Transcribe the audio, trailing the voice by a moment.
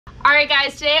Alright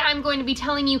guys, today I'm going to be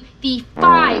telling you the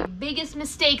 5 biggest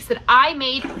mistakes that I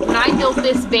made when I built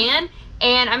this van,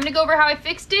 and I'm going to go over how I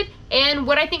fixed it and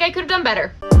what I think I could have done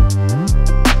better.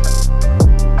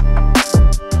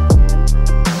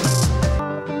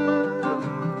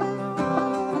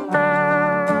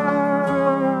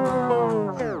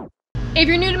 If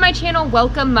you're new to my channel,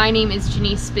 welcome. My name is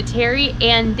Janice Spiteri,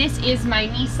 and this is my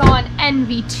Nissan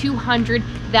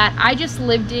NV200 that I just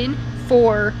lived in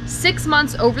for 6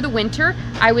 months over the winter.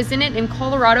 I was in it in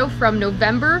Colorado from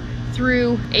November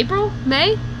through April,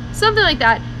 May, something like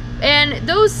that. And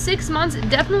those 6 months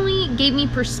definitely gave me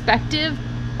perspective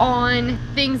on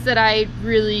things that I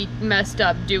really messed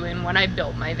up doing when I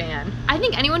built my van. I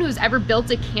think anyone who's ever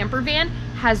built a camper van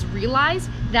has realized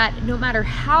that no matter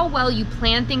how well you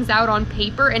plan things out on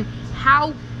paper and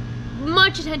how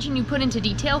much attention you put into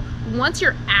detail, once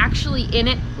you're actually in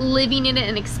it, living in it,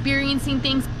 and experiencing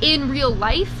things in real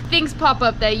life, things pop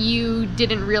up that you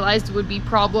didn't realize would be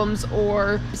problems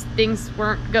or things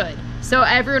weren't good. So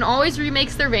everyone always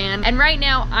remakes their van, and right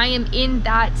now I am in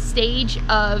that stage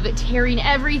of tearing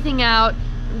everything out,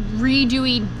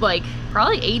 redoing like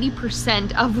probably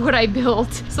 80% of what I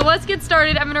built. So let's get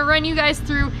started. I'm gonna run you guys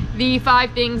through the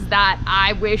 5 things that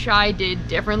I wish I did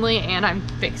differently and I'm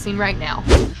fixing right now.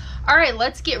 All right,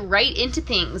 let's get right into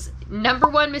things. Number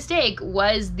 1 mistake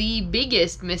was the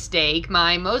biggest mistake,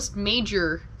 my most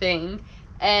major thing,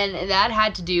 and that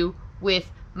had to do with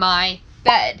my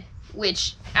bed,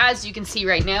 which, as you can see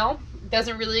right now,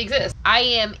 doesn't really exist. I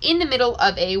am in the middle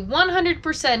of a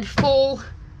 100% full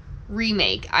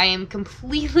remake. I am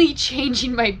completely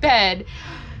changing my bed,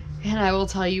 and I will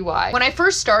tell you why. When I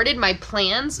first started my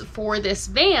plans for this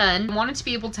van, I wanted to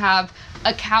be able to have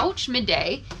a couch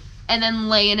midday and then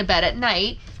lay in a bed at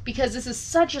night. Because this is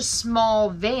such a small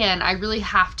van, I really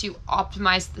have to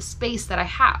optimize the space that I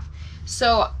have.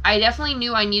 So I definitely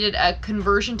knew I needed a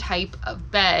conversion type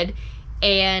of bed,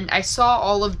 and I saw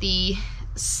all of the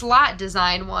slat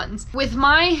design ones. With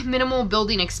my minimal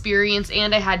building experience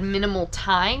and I had minimal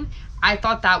time, I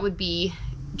thought that would be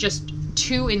just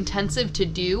too intensive to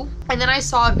do. And then I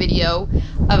saw a video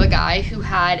of a guy who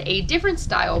had a different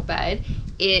style bed.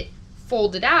 It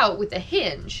folded out with a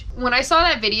hinge. When I saw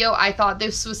that video, I thought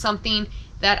this was something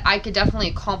that I could definitely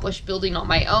accomplish building on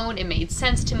my own. It made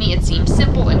sense to me. It seemed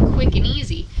simple and quick and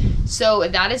easy. So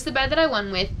that is the bed that I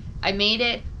went with. I made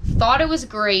it, thought it was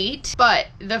great, but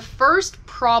the first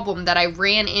problem that I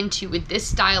ran into with this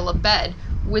style of bed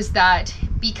was that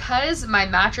because my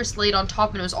mattress laid on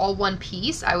top and it was all one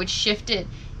piece, I would shift it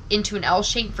into an L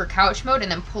shape for couch mode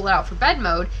and then pull it out for bed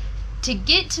mode. To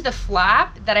get to the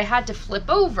flap that I had to flip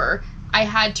over, I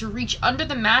had to reach under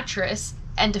the mattress,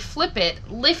 and to flip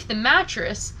it, lift the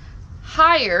mattress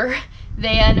higher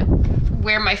than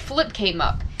where my flip came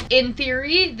up. In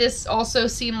theory, this also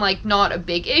seemed like not a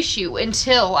big issue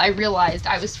until I realized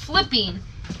I was flipping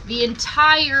the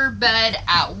entire bed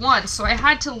at once. So I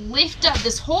had to lift up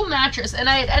this whole mattress, and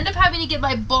I'd end up having to get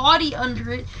my body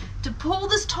under it to pull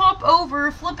this top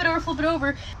over, flip it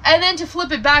over, and then to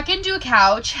flip it back into a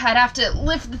couch, I'd have to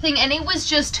lift the thing, and it was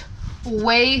just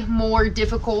way more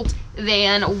difficult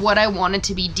than what I wanted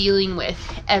to be dealing with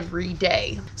every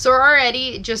day. So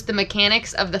already just the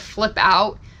mechanics of the flip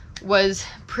out was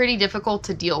pretty difficult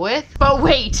to deal with. But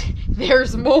wait,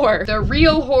 there's more. The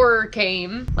real horror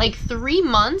came like 3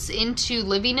 months into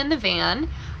living in the van.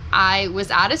 I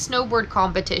was at a snowboard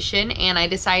competition and I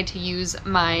decided to use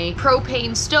my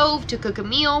propane stove to cook a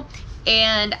meal,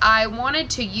 and I wanted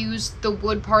to use the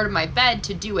wood part of my bed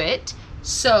to do it.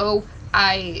 So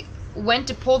I went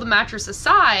to pull the mattress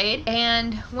aside,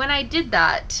 and when I did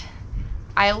that,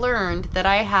 I learned that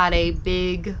I had a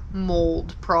big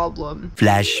mold problem.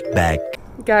 Flashback.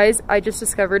 Guys, I just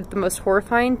discovered the most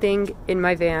horrifying thing in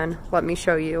my van. Let me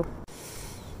show you.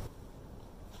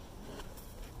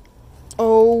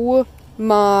 Oh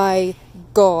my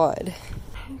god.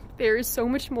 There is so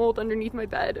much mold underneath my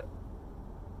bed.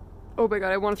 Oh my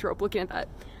god, I want to throw up looking at that.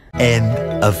 End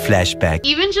of flashback.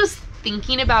 Even just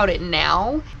thinking about it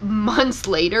now, months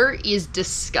later, is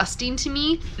disgusting to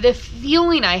me. The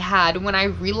feeling I had when I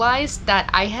realized that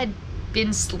I had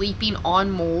been sleeping on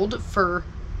mold for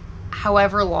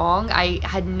however long, I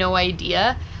had no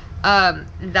idea.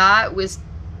 That was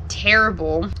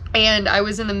terrible. And I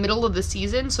was in the middle of the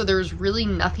season, so there was really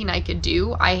nothing I could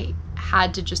do. I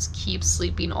had to just keep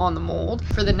sleeping on the mold.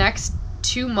 For the next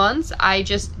 2 months, I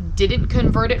just didn't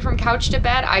convert it from couch to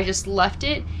bed. I just left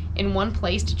it in one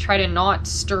place to try to not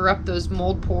stir up those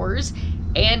mold pores.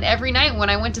 And every night when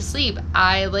I went to sleep,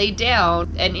 I laid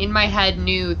down and in my head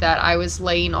knew that I was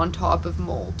laying on top of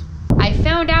mold. I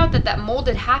found out that that mold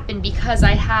had happened because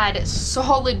I had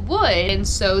solid wood, and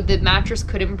so the mattress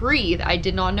couldn't breathe. I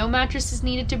did not know mattresses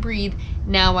needed to breathe.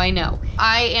 Now I know.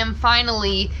 I am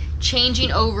finally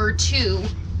changing over to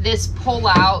this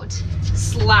pull-out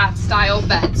slat style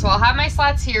bed. So I'll have my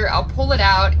slats here, I'll pull it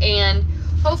out, and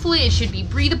hopefully it should be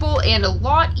breathable and a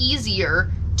lot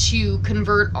easier to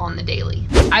convert on the daily.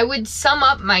 I would sum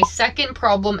up my second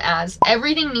problem as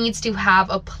everything needs to have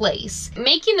a place.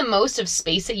 Making the most of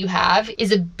space that you have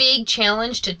is a big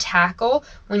challenge to tackle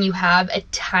when you have a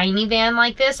tiny van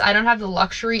like this. I don't have the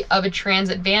luxury of a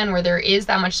transit van where there is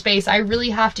that much space. I really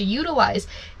have to utilize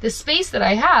the space that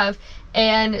I have,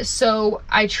 and so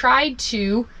I tried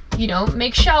to, you know,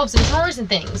 make shelves and drawers and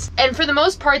things. And for the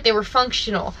most part, they were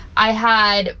functional. I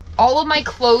had all of my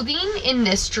clothing in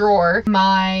this drawer,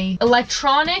 my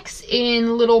electronics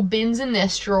in little bins in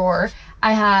this drawer.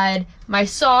 I had my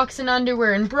socks and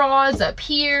underwear and bras up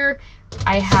here.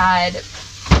 I had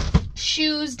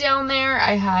shoes down there.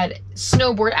 I had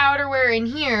snowboard outerwear in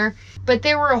here. But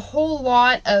there were a whole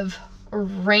lot of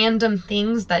random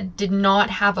things that did not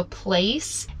have a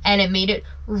place, and it made it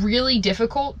really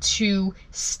difficult to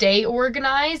stay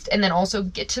organized and then also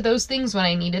get to those things when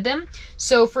I needed them.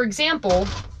 So for example,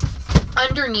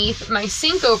 underneath my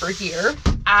sink over here,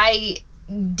 I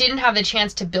didn't have the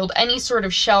chance to build any sort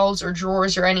of shelves or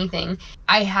drawers or anything.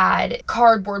 I had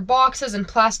cardboard boxes and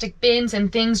plastic bins and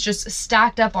things just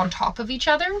stacked up on top of each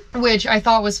other, which I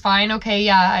thought was fine. Okay,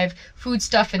 yeah, I have food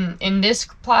stuff in this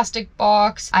plastic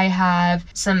box. I have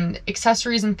some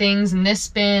accessories and things in this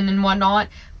bin and whatnot.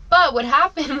 But what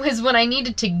happened was when I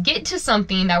needed to get to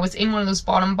something that was in one of those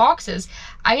bottom boxes,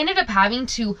 I ended up having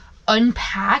to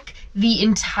unpack the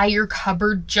entire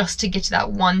cupboard just to get to that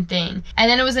one thing. And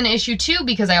then it was an issue too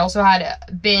because I also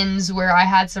had bins where I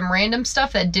had some random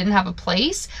stuff that didn't have a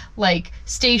place, like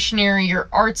stationery or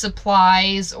art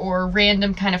supplies or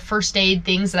random kind of first aid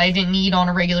things that I didn't need on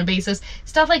a regular basis.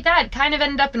 Stuff like that kind of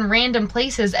ended up in random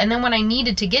places, and then when I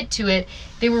needed to get to it,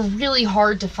 they were really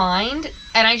hard to find.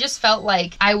 And I just felt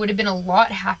like I would have been a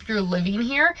lot happier living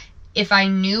here if I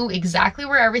knew exactly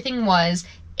where everything was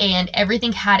and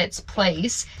everything had its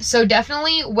place. So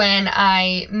definitely when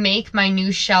I make my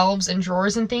new shelves and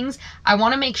drawers and things, I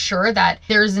want to make sure that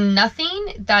there's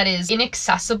nothing that is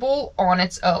inaccessible on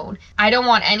its own. I don't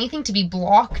want anything to be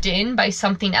blocked in by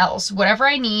something else. Whatever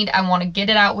I need, I want to get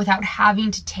it out without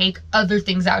having to take other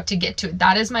things out to get to it.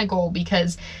 That is my goal,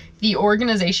 because the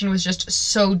organization was just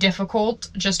so difficult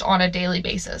just on a daily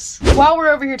basis. While we're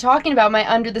over here talking about my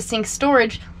under the sink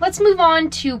storage, let's move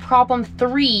on to problem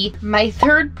 3. My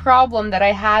third problem that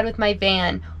I had with my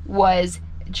van was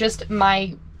just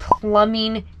my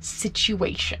plumbing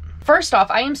situation. First off,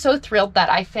 I am so thrilled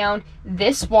that I found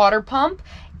this water pump.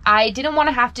 I didn't want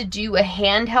to have to do a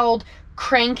handheld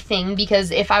crank thing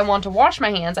because if I want to wash my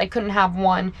hands, I couldn't have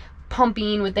one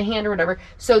pumping with the hand or whatever.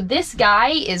 So this guy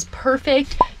is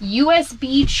perfect.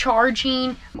 USB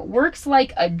charging, works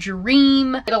like a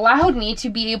dream. It allowed me to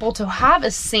be able to have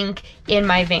a sink in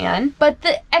my van, but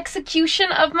the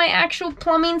execution of my actual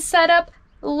plumbing setup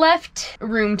left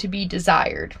room to be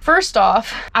desired. First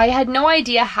off, I had no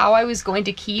idea how I was going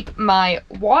to keep my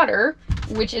water,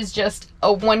 which is just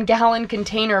a 1-gallon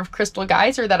container of Crystal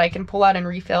Geyser that I can pull out and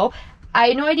refill. I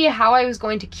had no idea how I was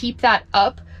going to keep that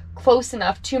up close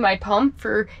enough to my pump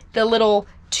for the little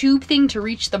tube thing to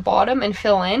reach the bottom and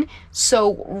fill in.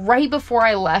 So right before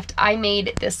I left, I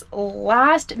made this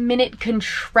last minute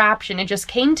contraption. It just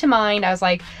came to mind. I was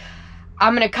like,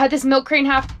 I'm gonna cut this milk crate in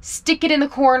half, stick it in the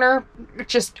corner,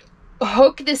 just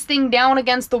hook this thing down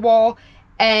against the wall,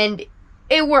 and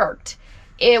it worked.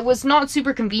 It was not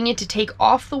super convenient to take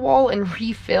off the wall and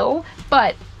refill,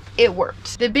 but it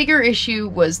worked. The bigger issue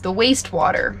was the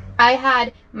wastewater. I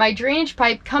had my drainage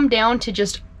pipe come down to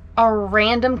just a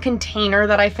random container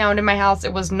that I found in my house.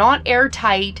 It was not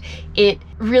airtight. It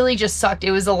really just sucked.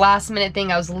 It was a last minute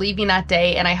thing. I was leaving that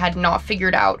day and I had not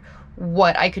figured out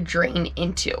what I could drain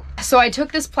into. So I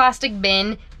took this plastic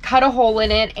bin, cut a hole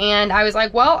in it, and I was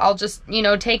like, well, I'll just, you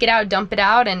know, take it out, dump it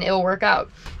out, and it'll work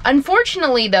out.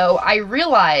 Unfortunately though, I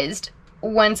realized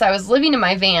once I was living in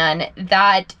my van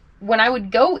that when I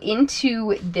would go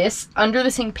into this under the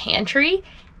sink pantry,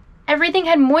 everything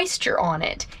had moisture on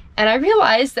it. And I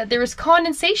realized that there was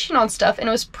condensation on stuff, and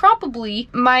it was probably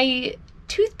my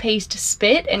toothpaste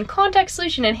spit and contact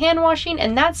solution and hand washing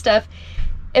and that stuff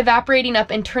evaporating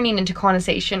up and turning into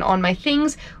condensation on my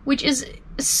things, which is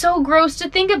so gross to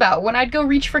think about. When I'd go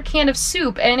reach for a can of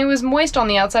soup and it was moist on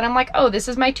the outside, I'm like, oh, this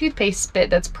is my toothpaste spit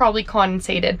that's probably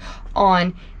condensated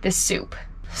on the soup.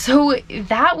 So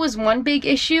that was one big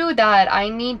issue that I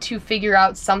need to figure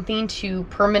out something to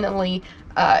permanently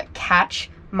catch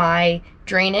my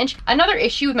drainage. Another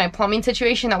issue with my plumbing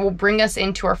situation that will bring us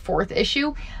into our fourth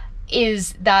issue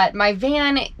is that my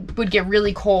van would get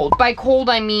really cold. By cold,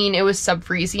 I mean it was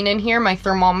sub-freezing in here. My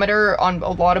thermometer on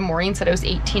a lot of mornings said it was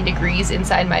 18 degrees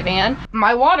inside my van.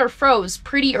 My water froze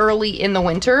pretty early in the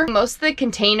winter. Most of the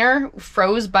container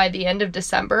froze by the end of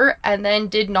December and then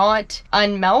did not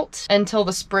unmelt until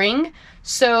the spring.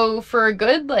 So for a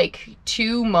good like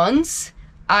 2 months,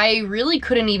 I really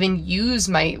couldn't even use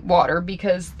my water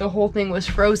because the whole thing was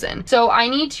frozen. So I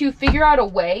need to figure out a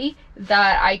way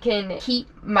that I can keep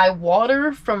my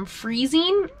water from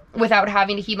freezing without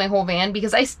having to heat my whole van,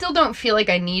 because I still don't feel like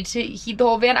I need to heat the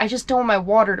whole van. I just don't want my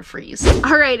water to freeze.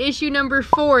 All right, issue number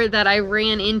 4 that I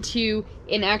ran into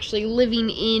in actually living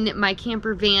in my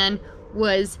camper van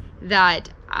was that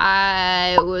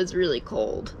I was really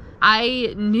cold.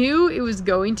 I knew it was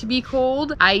going to be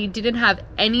cold. I didn't have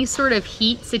any sort of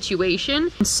heat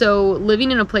situation. So living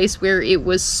in a place where it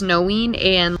was snowing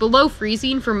and below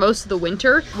freezing for most of the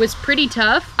winter was pretty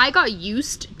tough. I got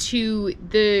used to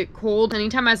the cold.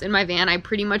 Anytime I was in my van, I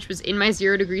pretty much was in my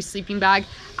 0-degree sleeping bag.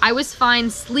 I was fine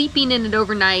sleeping in it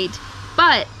overnight.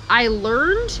 But I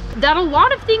learned that a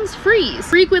lot of things freeze.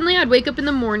 Frequently, I'd wake up in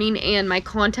the morning and my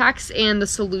contacts and the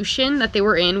solution that they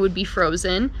were in would be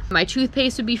frozen. My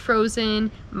toothpaste would be frozen.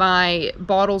 My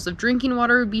bottles of drinking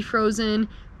water would be frozen.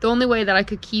 The only way that I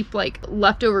could keep like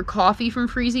leftover coffee from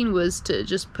freezing was to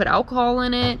just put alcohol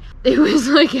in it. It was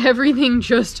like everything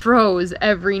just froze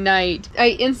every night. I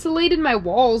insulated my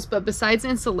walls, but besides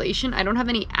insulation, I don't have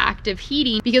any active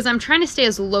heating because I'm trying to stay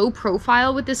as low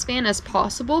profile with this fan as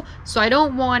possible. So I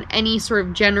don't want any sort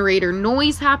of generator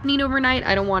noise happening overnight.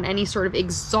 I don't want any sort of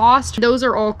exhaust. Those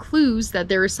are all clues that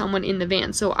there is someone in the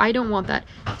van. So I don't want that.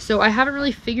 So I haven't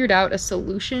really figured out a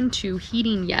solution to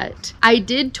heating yet. I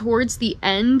did towards the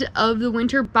end of the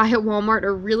winter buy at Walmart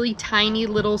a really tiny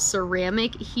little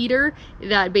ceramic heater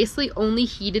that basically only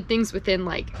heated things within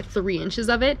like 3 inches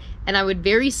of it, and I would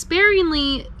very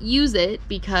sparingly use it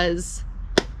because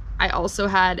I also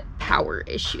had power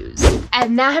issues.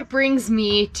 And that brings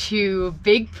me to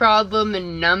big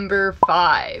problem number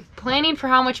 5. Planning for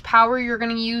how much power you're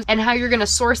gonna use and how you're gonna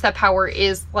source that power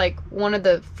is like one of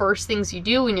the first things you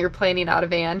do when you're planning out a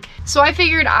van. So I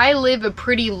figured I live a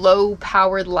pretty low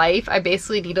powered life. I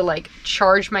basically need to like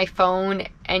charge my phone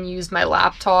and use my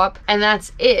laptop, and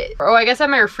that's it. Oh, I guess I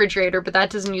have my refrigerator, but that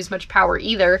doesn't use much power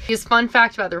either. Because fun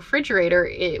fact about the refrigerator,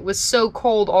 it was so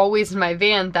cold always in my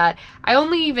van that I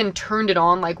only even turned it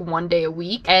on like 1 day a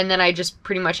week, and then I just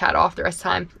pretty much had off the rest of the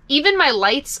time. Even my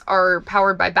lights are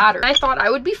powered by battery. I thought I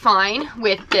would be fine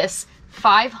with this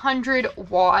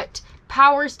 500-watt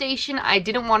power station. I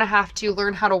didn't want to have to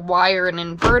learn how to wire an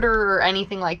inverter or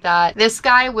anything like that. This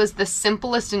guy was the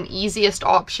simplest and easiest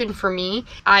option for me.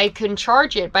 I can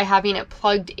charge it by having it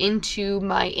plugged into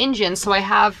my engine. So I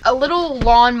have a little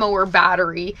lawnmower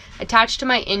battery attached to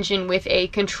my engine with a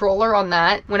controller on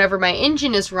that. Whenever my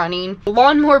engine is running, the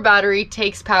lawnmower battery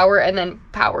takes power and then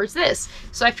powers this.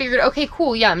 So I figured, okay,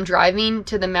 cool, yeah, I'm driving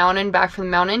to the mountain, back from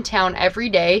the mountain town every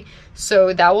day,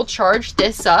 so that will charge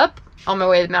this up on my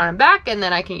way to the mountain back, and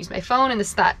then I can use my phone and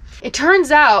this, that. It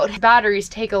turns out batteries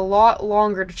take a lot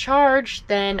longer to charge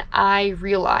than I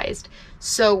realized.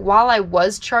 So while I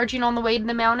was charging on the way to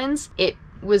the mountains, it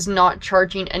was not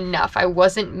charging enough. I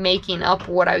wasn't making up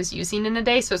what I was using in a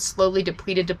day, so it slowly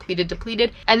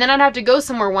depleted. And then I'd have to go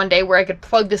somewhere one day where I could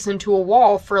plug this into a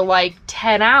wall for like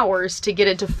 10 hours to get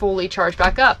it to fully charge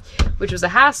back up, which was a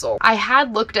hassle. I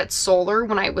had looked at solar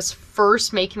when I was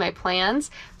first making my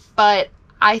plans, but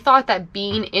I thought that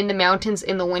being in the mountains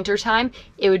in the wintertime,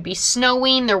 it would be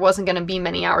snowing, there wasn't going to be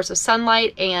many hours of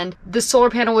sunlight, and the solar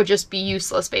panel would just be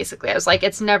useless, basically. I was like,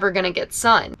 it's never going to get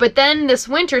sun. But then this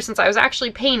winter, since I was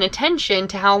actually paying attention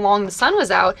to how long the sun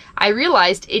was out, I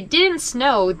realized it didn't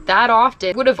snow that often.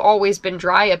 It would have always been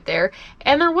dry up there,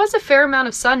 and there was a fair amount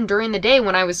of sun during the day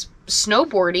when I was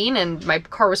snowboarding and my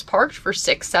car was parked for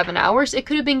 6-7 hours. It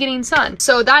could have been getting sun.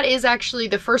 So that is actually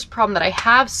the first problem that I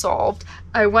have solved.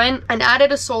 I went and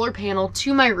added a solar panel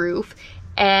to my roof,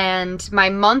 and my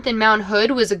month in Mount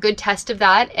Hood was a good test of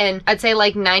that, and I'd say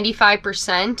like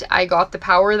 95% I got the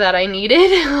power that I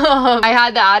needed. I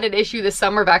had the added issue this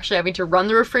summer of actually having to run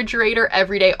the refrigerator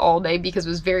every day all day because it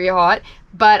was very hot,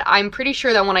 but I'm pretty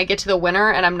sure that when I get to the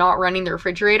winter and I'm not running the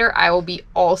refrigerator, I will be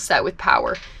all set with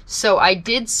power. So I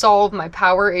did solve my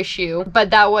power issue, but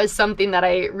that was something that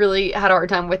I really had a hard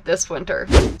time with this winter.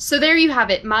 So there you have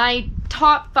it, my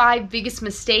top 5 biggest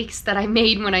mistakes that I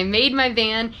made when I made my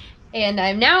van, and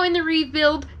I'm now in the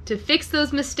rebuild to fix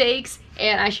those mistakes,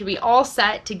 and I should be all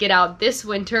set to get out this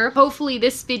winter. Hopefully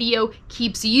this video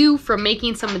keeps you from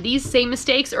making some of these same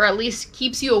mistakes, or at least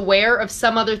keeps you aware of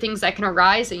some other things that can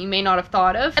arise that you may not have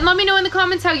thought of. And let me know in the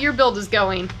comments how your build is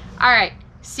going. All right,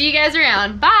 see you guys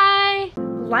around. Bye!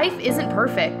 Life isn't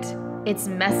perfect. It's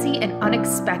messy and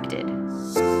unexpected,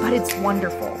 but it's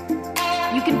wonderful.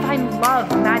 You can find love,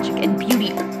 magic, and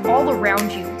beauty all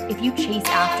around you if you chase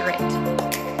after it.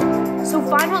 So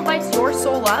find what lights your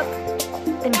soul up,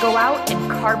 then go out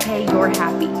and carpe your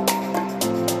happy.